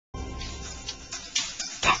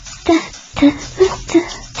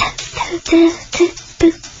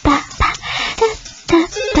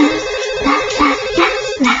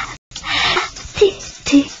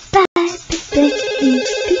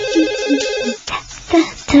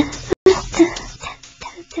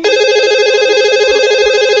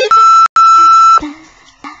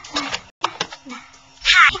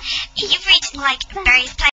You've reached,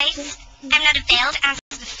 Berri's place. I'm not available to answer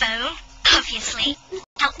the phone, obviously.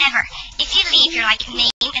 However, if you leave your, name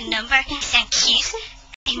and number to sound cute,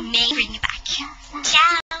 I may ring you back.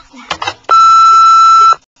 Ciao!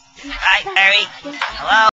 Hi, Berri.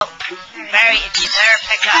 Hello? Berri, if you dare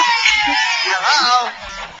pick up. Hello?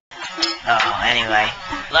 Oh, anyway.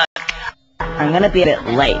 Look, I'm gonna be a bit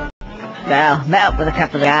late. Well, met up with a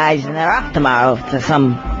couple of guys and they're off tomorrow to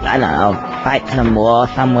some, I don't know, fight some war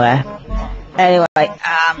somewhere. Anyway,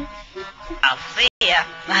 I'll see ya.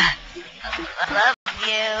 Love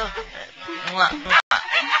you.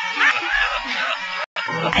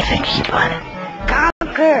 I think she won it.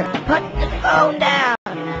 Conker, put the phone down.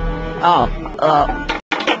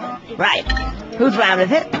 Right. Whose round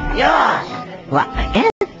is it? Yours. What,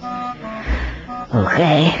 again?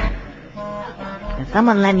 Okay. Can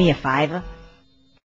someone lend me a $5?